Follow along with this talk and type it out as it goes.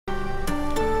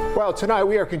Well, tonight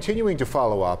we are continuing to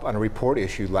follow up on a report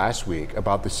issued last week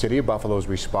about the city of Buffalo's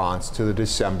response to the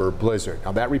December blizzard.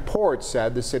 Now, that report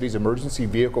said the city's emergency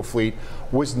vehicle fleet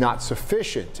was not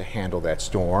sufficient to handle that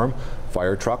storm.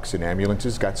 Fire trucks and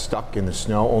ambulances got stuck in the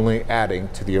snow, only adding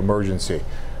to the emergency.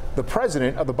 The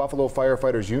president of the Buffalo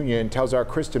Firefighters Union tells our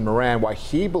Kristen Moran why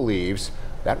he believes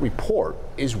that report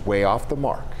is way off the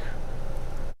mark.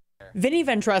 Vinny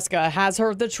Ventresca has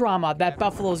heard the trauma that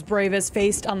Buffalo's bravest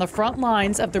faced on the front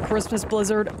lines of the Christmas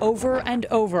blizzard over and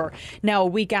over. Now, a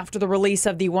week after the release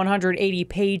of the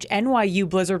 180-page NYU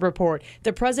blizzard report,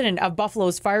 the president of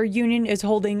Buffalo's fire union is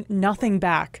holding nothing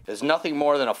back. There's nothing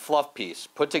more than a fluff piece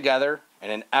put together in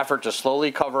an effort to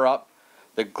slowly cover up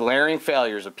the glaring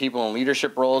failures of people in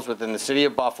leadership roles within the city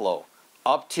of Buffalo,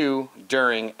 up to,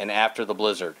 during, and after the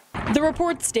blizzard. The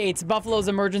report states Buffalo's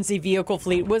emergency vehicle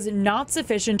fleet was not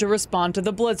sufficient to respond to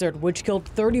the blizzard, which killed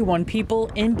 31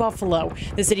 people in Buffalo.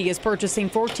 The city is purchasing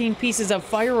 14 pieces of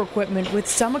fire equipment, with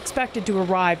some expected to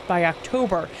arrive by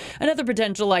October. Another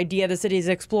potential idea the city is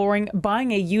exploring: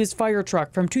 buying a used fire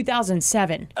truck from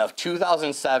 2007. A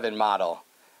 2007 model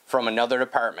from another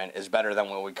department is better than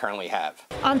what we currently have.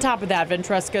 On top of that,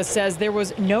 Ventresca says there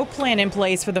was no plan in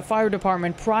place for the fire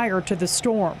department prior to the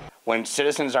storm. When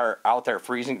citizens are out there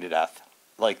freezing to death,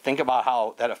 think about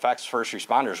how that affects first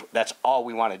responders. That's all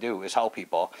we want to do is help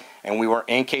people, and we were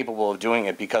incapable of doing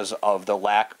it because of the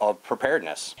lack of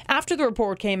preparedness. After the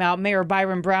report came out, Mayor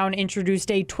Byron Brown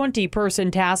introduced a 20-person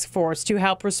task force to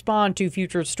help respond to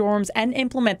future storms and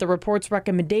implement the report's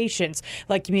recommendations,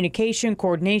 like communication,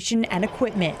 coordination, and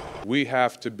equipment. We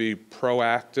have to be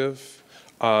proactive,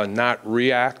 not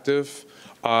reactive.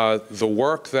 The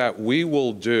work that we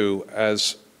will do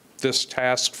as this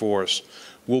task force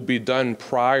will be done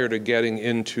prior to getting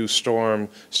into storm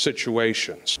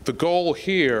situations. The goal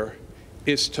here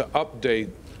is to update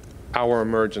our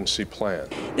emergency plan.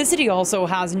 The city also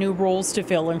has new roles to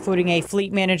fill, including a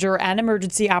fleet manager and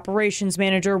emergency operations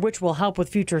manager, which will help with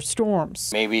future storms.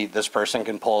 Maybe this person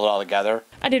can pull it all together.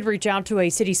 I did reach out to a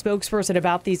city spokesperson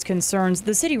about these concerns.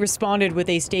 The city responded with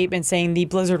a statement saying the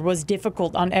blizzard was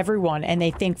difficult on everyone, and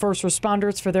they thank first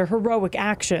responders for their heroic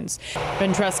actions.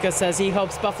 Ventresca says he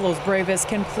hopes Buffalo's bravest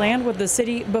can plan with the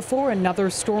city before another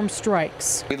storm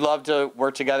strikes. We'd love to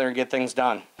work together and get things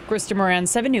done. Kristen Moran,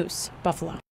 7 News, Buffalo.